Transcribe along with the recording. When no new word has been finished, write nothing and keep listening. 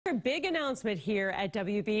Another big announcement here at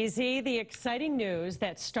WBZ, the exciting news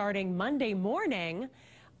that starting Monday morning,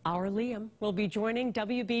 our Liam will be joining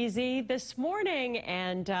WBZ this morning,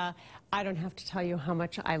 and I don't have to tell you how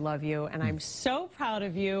much I love you, and I'm so proud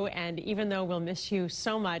of you, and even though we'll miss you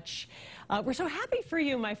so much, we're so happy for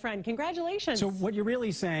you, my friend. Congratulations. So what you're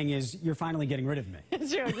really saying is you're finally getting rid of me.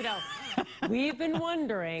 It's true, you know, we've been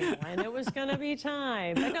wondering when it was going to be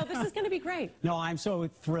time. But no, this is going to be great. No, I'm so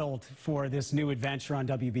thrilled for this new adventure on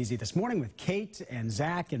WBZ this morning with Kate and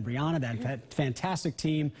Zach and Brianna, that fantastic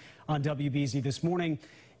team on WBZ this morning.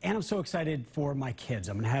 And I'm so excited for my kids.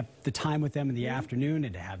 I'm going to have the time with them in the afternoon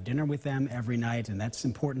and to have dinner with them every night, and that's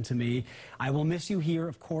important to me. I will miss you here,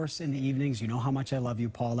 of course, in the evenings. You know how much I love you,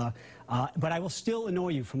 Paula. But I will still annoy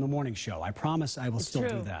you from the morning show. I promise I will still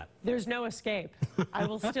do that. There's no escape. I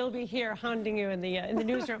will still be here hounding you in the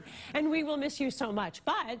newsroom. And we will miss you so much.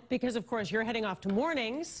 But because, of course, you're heading off to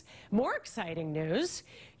mornings, more exciting news.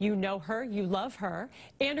 You know her. You love her.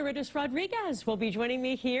 Andaritas Rodriguez will be joining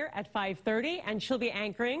me here at 5:30, and she'll be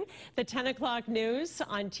anchoring the 10 o'clock news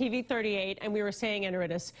on TV 38. And we were saying,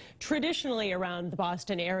 Andaritas, traditionally around the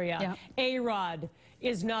Boston area, A-Rod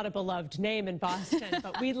is not a beloved name in Boston,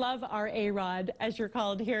 but we love our A-Rod, as you're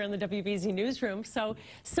called here in the WBZ newsroom. So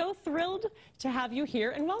thrilled to have you here,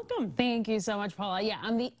 and welcome. Thank you so much, Paula. Yeah,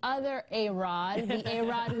 I'm the other A-Rod, the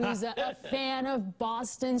A-Rod who's a fan of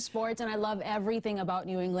Boston sports, and I love everything about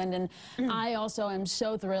New England. And I also am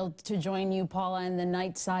so thrilled to join you, Paula, and the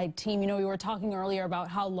Nightside team. You know, we were talking earlier about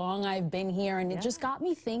how long I've been here, and it just got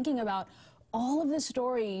me thinking about all of the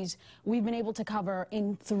stories we've been able to cover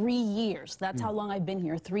in 3 years. That's how long I've been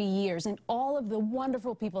here, 3 years. And all of the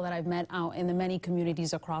wonderful people that I've met out in the many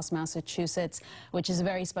communities across Massachusetts, which is a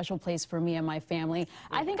very special place for me and my family.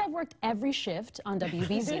 I think I've worked every shift on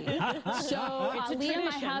WBZ. So, Liam,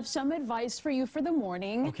 I have some advice for you for the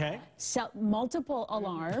morning. Okay. Set multiple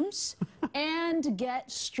alarms and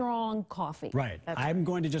get strong coffee. Right. I'm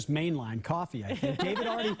going to just mainline coffee, I think.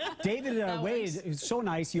 David Wade is so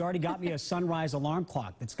nice. He already got me a sunrise alarm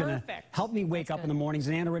clock that's going to help me wake up in the mornings.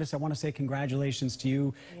 And Andaritas, I want to say congratulations to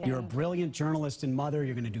you. You're a brilliant journalist and mother.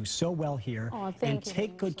 You're going to do so well here. Oh, thank you.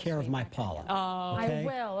 Take good care of my Paula. Oh, I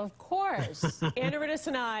will, of course. Andaritas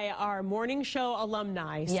and I are morning show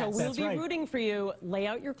alumni, so we'll be rooting for you. Lay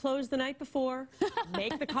out your clothes the night before,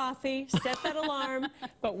 make the coffee, set that alarm,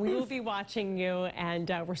 but we will be watching you, and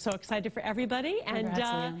we're so excited for everybody. And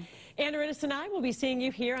Andaritas and I will be seeing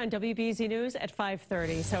you here on WBZ News at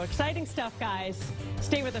 5:30. So exciting stuff, guys.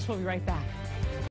 Stay with us. We'll be right back.